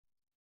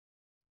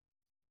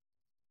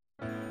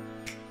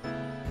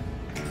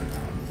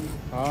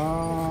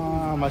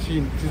Ah,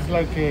 machine. It's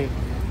like a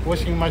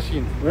washing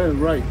machine. Well,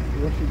 right,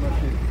 washing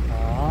machine.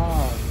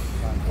 Ah,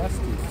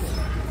 fantastic.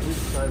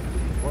 This type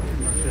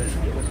washing machine.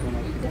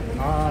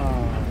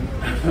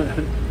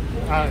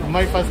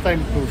 My first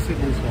time to see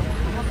this one.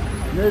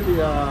 Maybe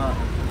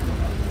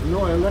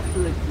no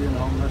electric,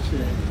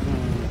 machine.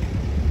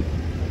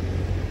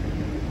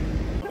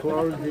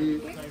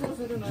 Quality,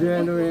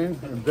 genuine,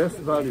 and best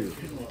value.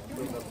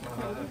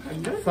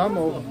 Some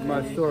of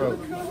my store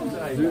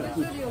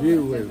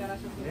deal with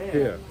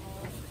here.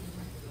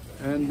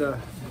 And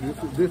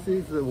this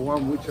is the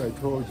one which I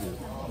told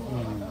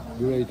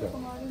you later.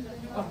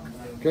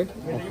 Okay?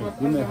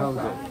 You may have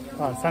that.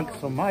 Thank you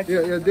so much.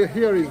 Yeah,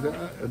 here is the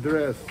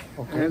address.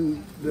 Okay.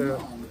 And the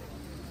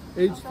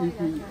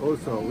HTTP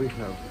also we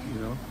have,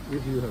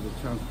 if you have a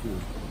chance to.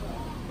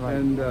 Right.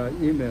 And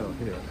email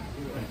here.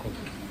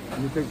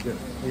 You take this.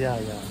 Yeah.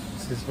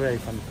 This is where I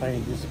can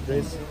find this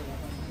place.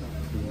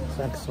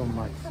 Thanks so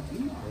much.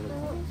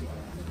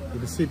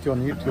 We'll see it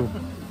on YouTube.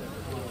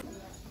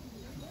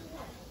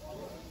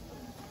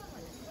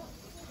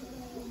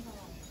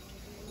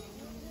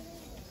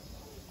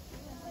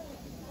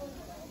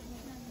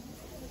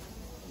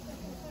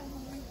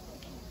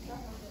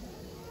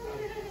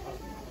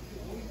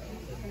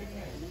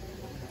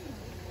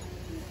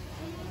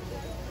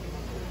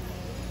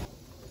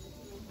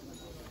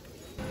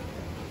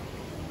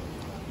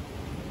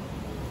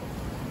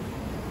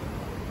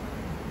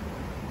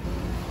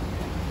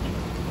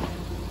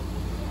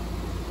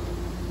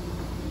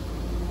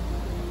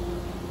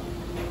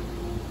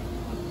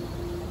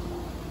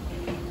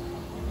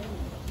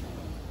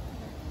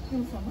 で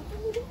もさ、また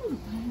見るの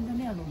大変だ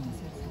ね、お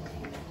店屋さん。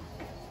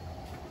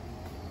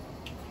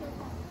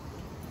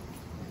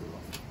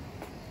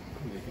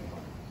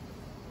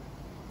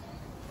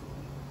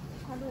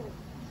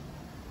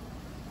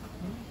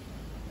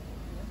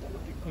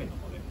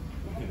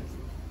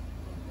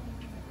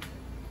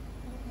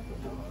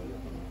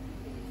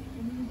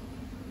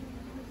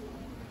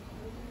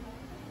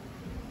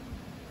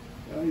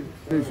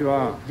選手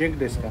は元気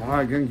ですか？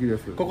はい、元気で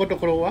す。ここと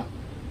ころは？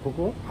こ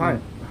こ？はい。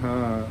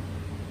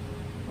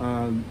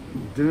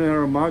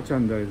General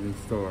Merchandising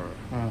Store.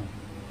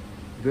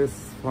 This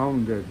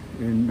founded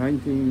in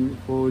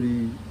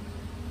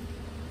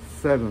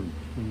 1947.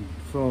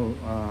 So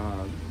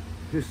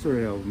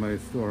history of my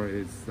store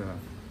is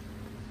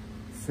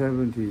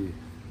 77.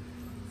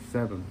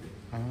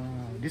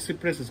 This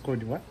place is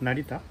called what?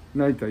 Narita?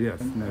 Narita,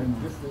 yes.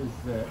 And this is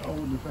the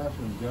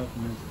old-fashioned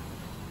Japanese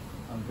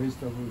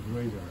vegetable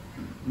grader.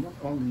 Not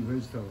only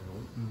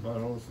vegetables, but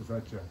also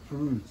such as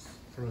fruits,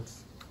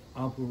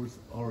 apples,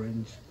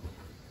 orange.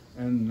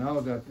 And now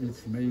that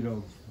it's made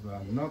of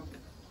not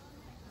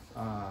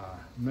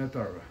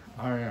metal,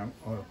 iron,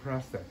 or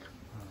plastic,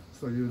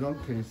 so you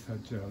don't taste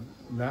such a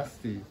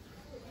nasty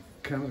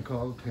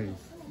chemical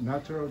taste.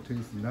 Natural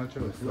taste,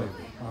 natural flavor.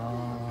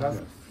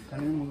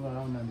 Can you move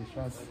around and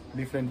show us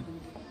different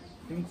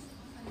things?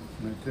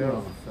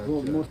 Materials such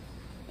as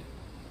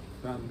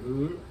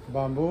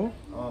Bamboo?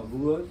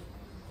 wood.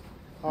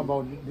 How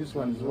about this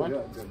one?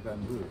 What? The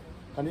bamboo.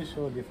 Can you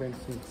show different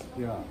things?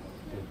 Yeah,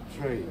 the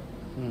tray,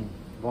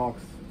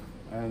 box,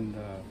 and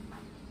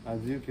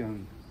as the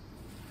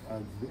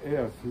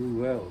air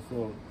flew well,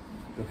 so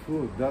the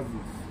food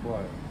doesn't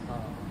spoil.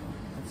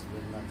 That's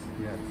very nice.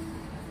 Yes.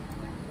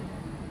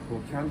 For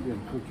candy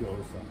and cookie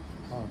also.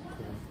 Cool.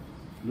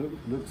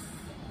 Looks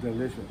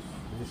delicious.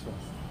 This one.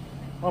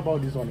 How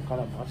about this one,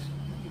 calabash?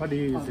 What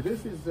is it?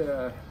 This is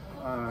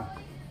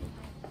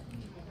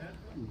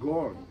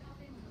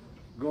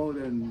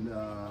golden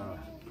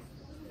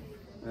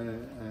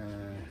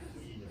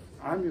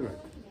amulet.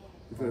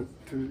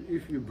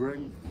 If you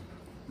bring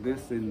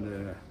this in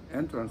the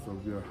entrance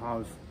of your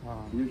house,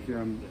 you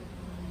can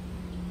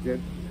get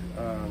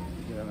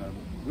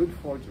good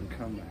fortune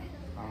coming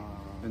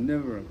and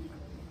never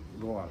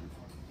go out.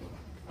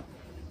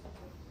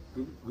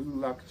 Good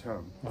luck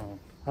charm.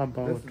 How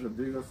about This is the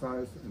bigger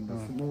size and the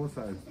small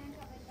size.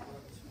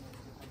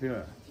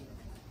 Here.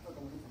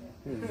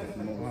 Here's the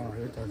small size.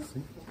 let us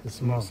see. The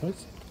small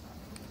size?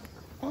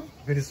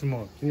 Very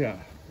small. Yeah.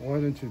 Why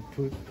don't you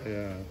put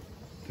to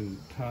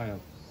tie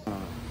up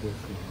this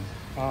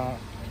one?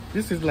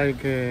 This is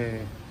like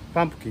a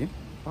pumpkin.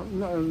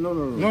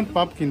 No. Not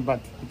pumpkin, but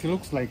it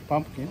looks like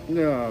pumpkin.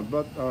 Yeah,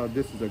 but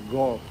this is a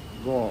gold.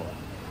 Gold?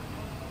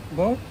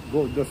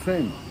 Gold, the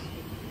same.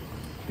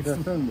 The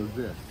same as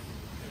this.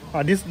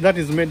 That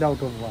is made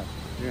out of what?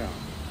 Yeah.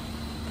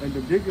 And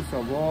the biggest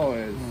of all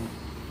is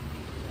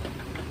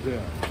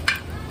there.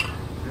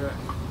 Yeah.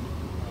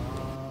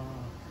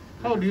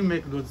 How do you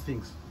make those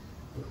things?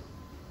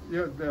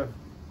 Yeah, the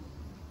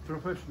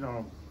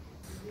professional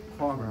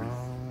farmers.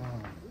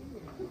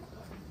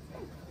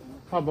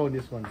 How about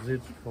this one? Is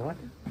it for what?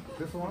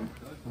 This one?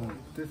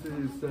 This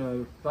is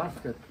a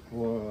basket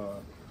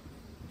for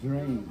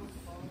grains,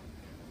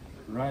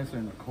 rice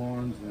and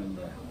corn, and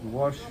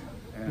wash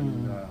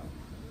and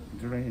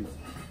drains,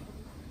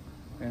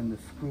 and the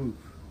scoop,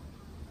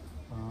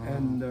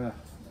 and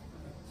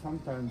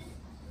sometimes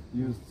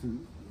used to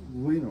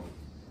winnow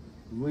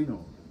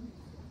winnow.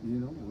 You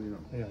know, winnow.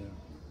 Yeah.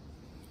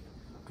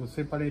 To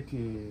separate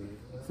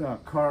So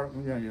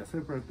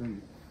separate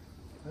them.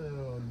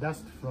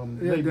 dust from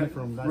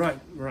from dust.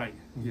 Right.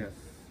 Yes.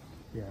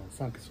 Yeah,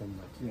 thank you so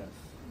much. Yes.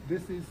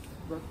 This is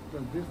for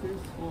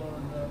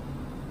the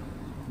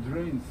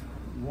drains,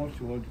 wash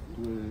with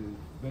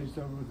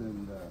vegetables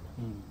and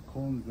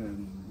corns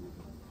and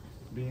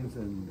beans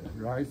and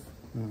rice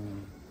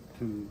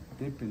to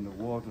dip in the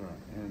water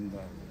and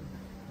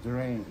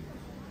drain.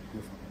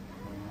 This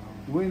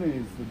winner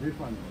is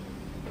different.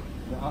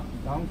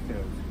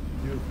 Downstairs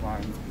you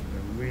find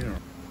the winner.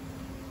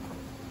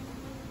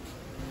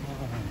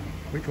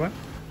 Which one?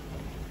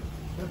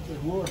 That's the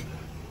wood.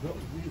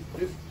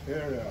 This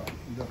area,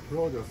 the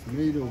product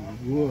made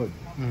of wood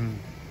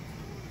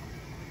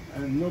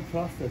and no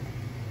plastic.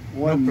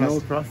 No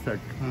plastic.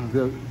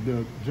 The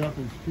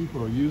Japanese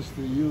people used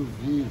to use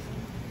these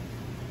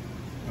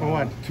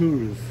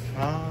tools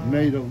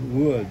made of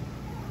wood.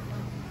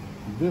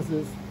 This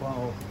is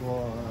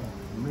for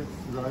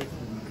mixed rice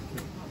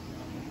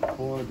and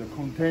for the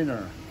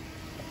container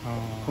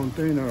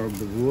of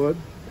the wood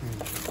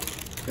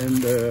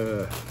and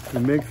to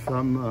make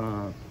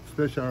some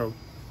special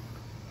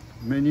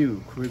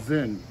menu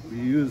cuisine we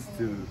used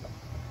to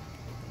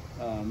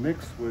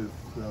mix with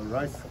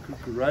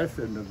cooked rice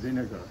and the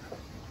vinegar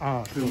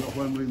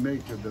when we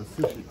make the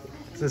sushi.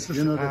 The sushi.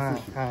 You know the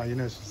sushi. You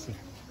know sushi.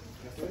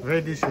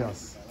 Very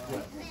delicious.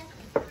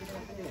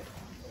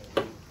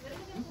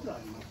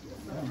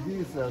 And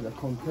these are the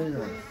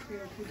containers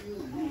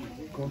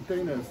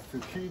to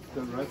keep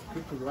the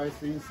cooked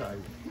rice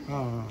inside.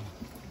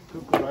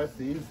 Cooked rice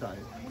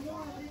inside.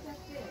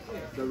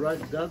 The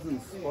rice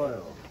doesn't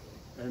spoil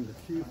and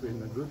keep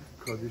in a good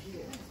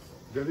condition.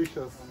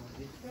 Delicious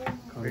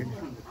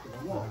condition.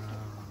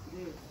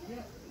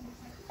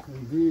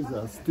 And these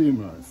are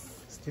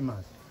steamers.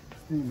 Steamers.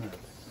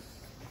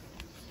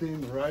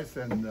 Steam rice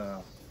and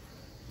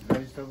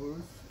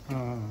vegetables.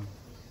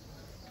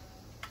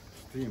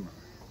 Steamer.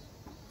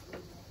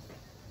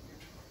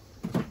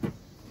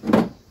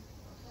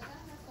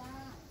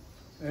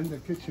 And the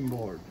kitchen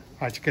board.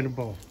 Chicken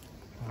bowl.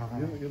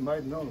 You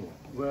might know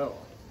well.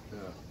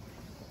 The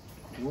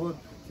wood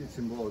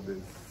kitchen board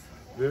is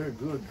very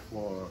good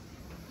for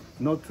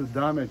not to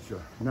damage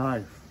your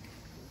knife.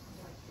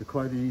 It's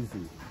quite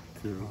easy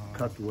to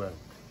cut well.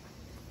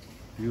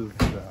 Use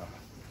the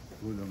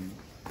wooden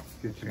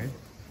kitchen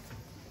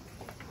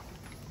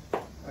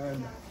board.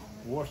 And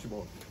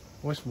washboard.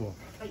 Washboard.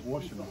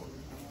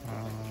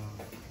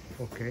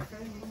 Okay.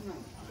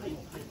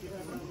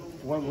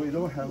 When we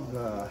don't have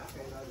the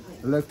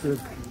electric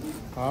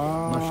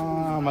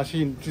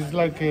machine. It is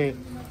like a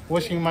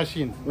washing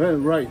machine. well,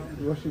 right,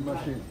 washing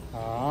machine.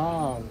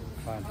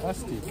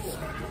 Fantastic.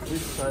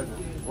 This side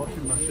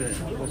washing machine.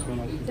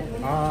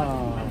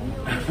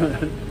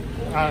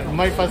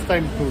 My first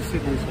time to see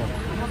this one.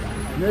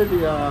 Maybe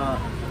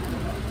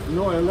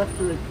no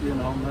electric,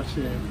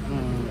 machine.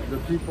 The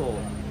people,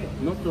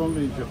 not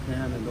only in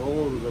Japan and all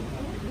over the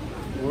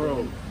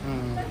world,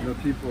 the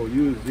people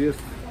use this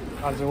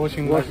as a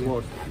washing machine.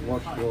 Wash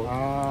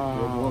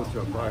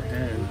by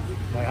hand.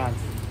 By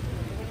hands.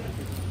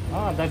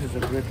 That is a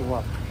great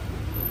work.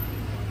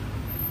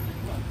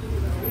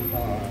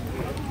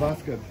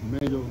 Basket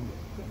made of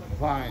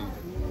vine,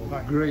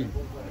 grape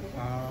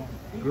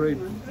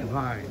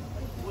vine.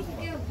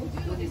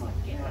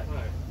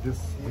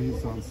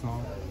 These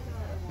also,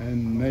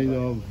 and made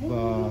of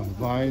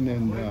vine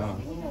and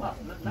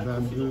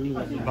bamboo,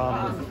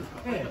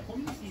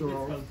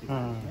 straw,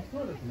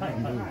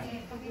 bamboo,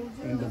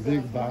 and the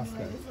big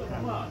basket.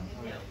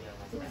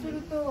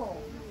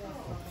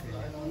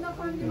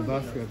 The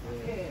basket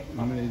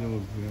made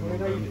of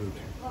bamboo.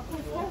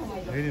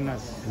 Very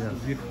nice. Yes.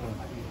 Beautiful.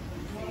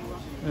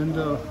 And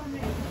the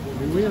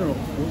winnow.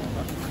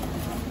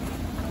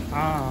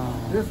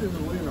 This is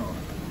the winnow.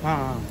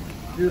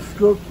 You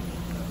scoop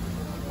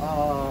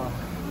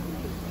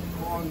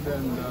corn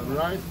and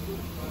rice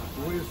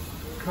with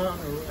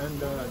and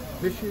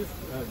dishes,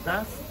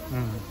 dust,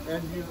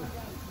 and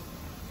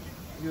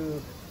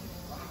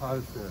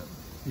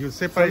you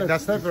separate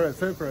dust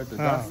separate the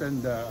dust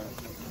and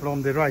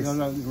from the rice.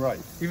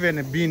 Rice.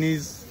 Even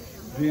beans,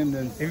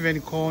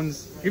 even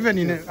corns, even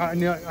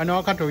in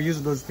our country we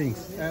use those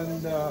things.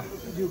 And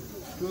you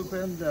scoop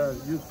and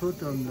you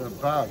put on the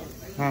bag.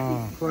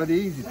 Quite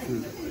easy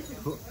to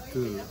put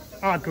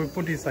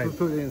inside. To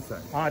put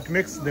inside. It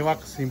makes the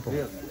work simple.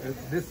 Yes,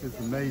 this is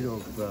made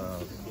of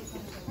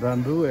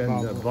bamboo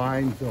and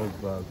vines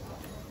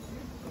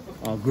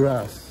of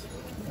grass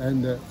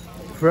and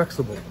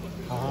flexible.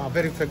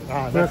 Very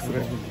flexible. That's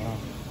very good.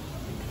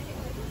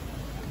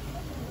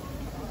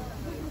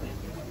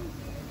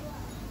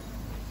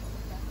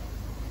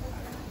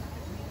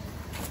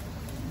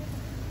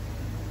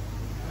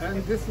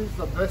 And this is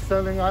the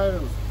best-selling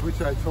items, which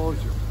I told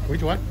you.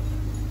 Which one?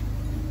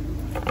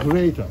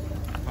 Narita.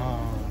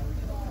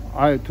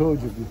 I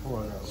told you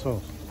before.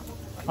 So,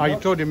 you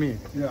told me.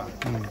 Yeah.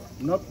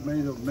 Not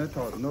made of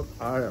metal, not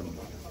iron.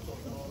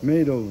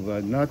 Made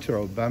of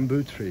natural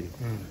bamboo tree.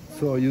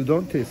 so you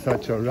don't taste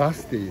such a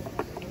rusty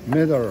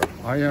metal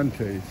iron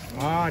taste.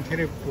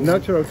 very good.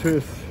 Natural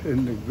taste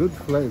and good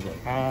flavor.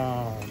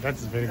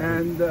 That's very good.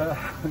 And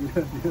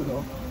you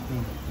know,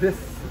 this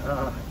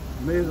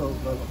made of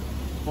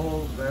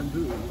whole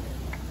bamboo,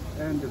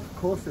 and it's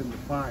coarse and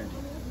fine.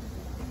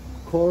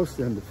 Coarse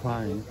and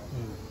fine.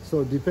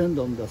 So depend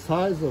on the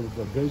size of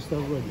the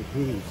vegetable and the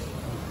fruits.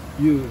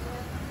 You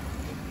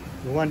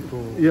want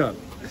to here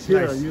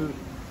slice. you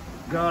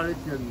garlic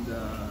and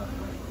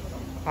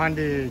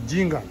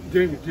ginger.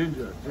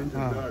 ginger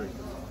garlic.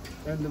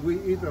 And we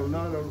eat a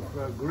lot of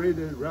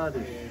grated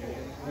radish.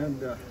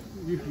 And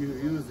if you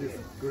use this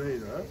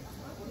grater,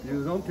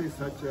 you don't taste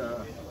such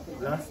a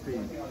rusty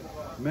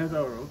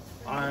metal,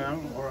 iron,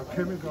 or a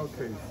chemical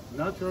taste.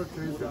 Natural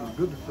taste and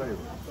good flavor.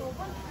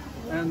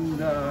 And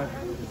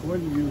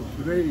when you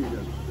grate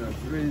the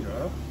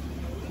grater,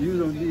 you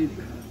don't need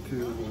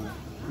to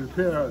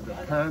prepare the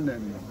pan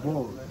and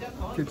bowl,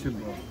 kitchen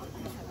bowl.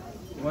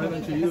 Why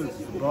don't you use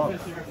the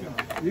box?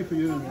 If you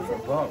use the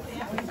box,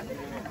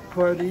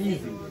 quite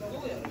easy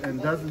and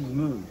doesn't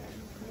move.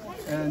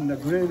 And the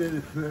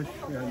grated fish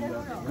and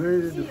the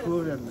grated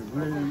food and the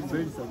grated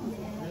vegetables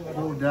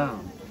go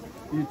down.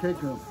 You take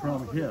them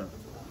from here.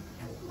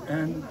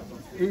 And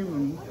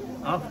even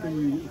after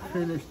you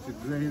finish to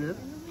grate it,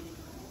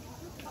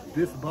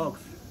 this box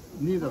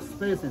needs a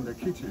space in the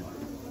kitchen.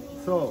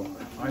 So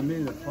I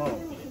made a fob,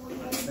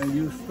 and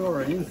you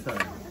store it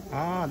inside.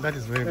 That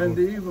is very And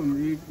good. even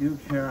you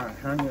can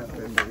hang it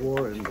in the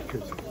wall in the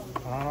kitchen.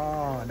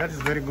 That is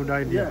very good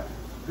idea. Yeah,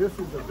 this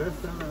is the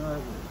best selling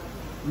item.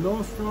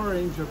 No store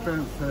in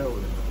Japan sells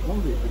it,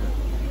 only here.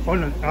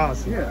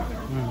 Yeah.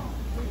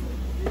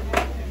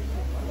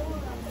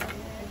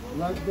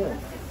 Like this.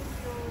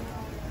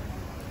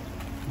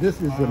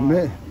 This is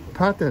a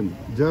patent,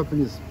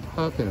 Japanese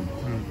patent.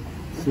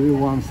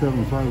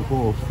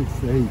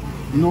 3175468.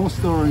 No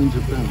store in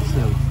Japan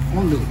sells,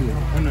 only here.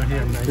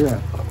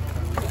 Yeah.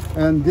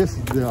 And this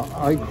is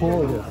I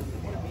call it,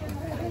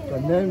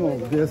 the name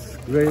of this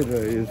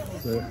grater is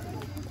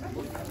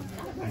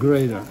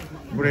grater.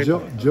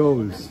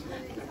 Joe's.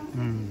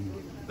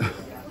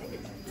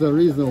 The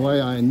reason why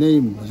I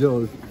named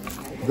Joe's,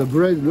 the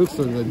bread looks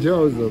like the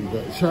jaws of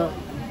the shark,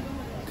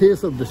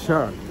 teeth of the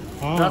shark.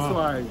 That's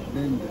why I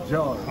named it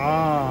Joe's.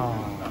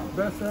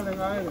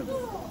 Best-selling item.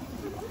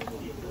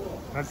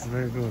 That's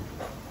very good.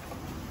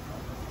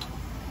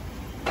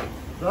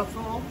 That's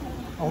all.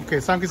 Okay,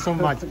 thank you so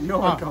much. You're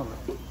welcome.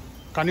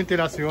 Can you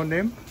tell us your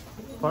name?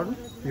 Pardon?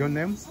 Your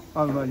name?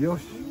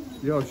 Yoshi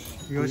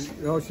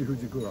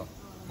Fujikura.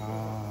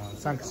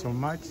 Thank you so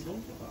much.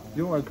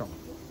 You're welcome.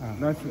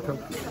 Nice to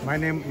talk to you. My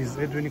name is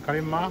Edrin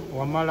Karima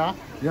Wamala.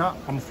 Yeah.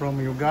 I'm from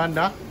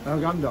Uganda.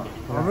 Uganda.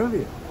 Oh,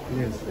 really?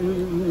 Yes.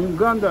 In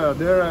Uganda,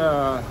 there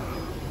are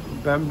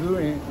bamboo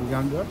in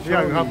Uganda.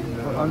 Yeah, you have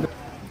on the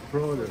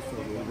produce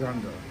of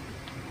Uganda.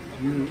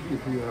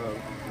 If you have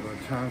a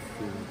chance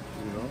to,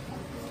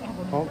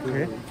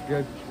 Okay.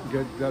 to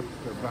get that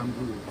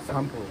bamboo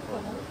sample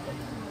of the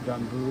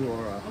bamboo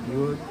or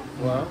wood.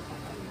 Well,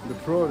 the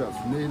products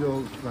made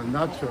of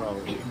natural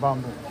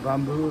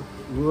bamboo,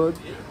 wood,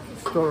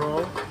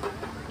 straw,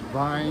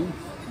 vine,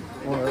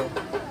 or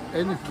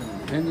anything,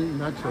 any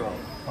natural.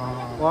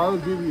 Well, I'll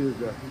give you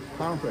the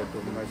pamphlet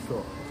of my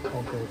store.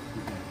 Okay.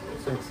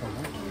 Thanks so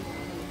much.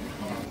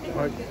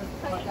 Right.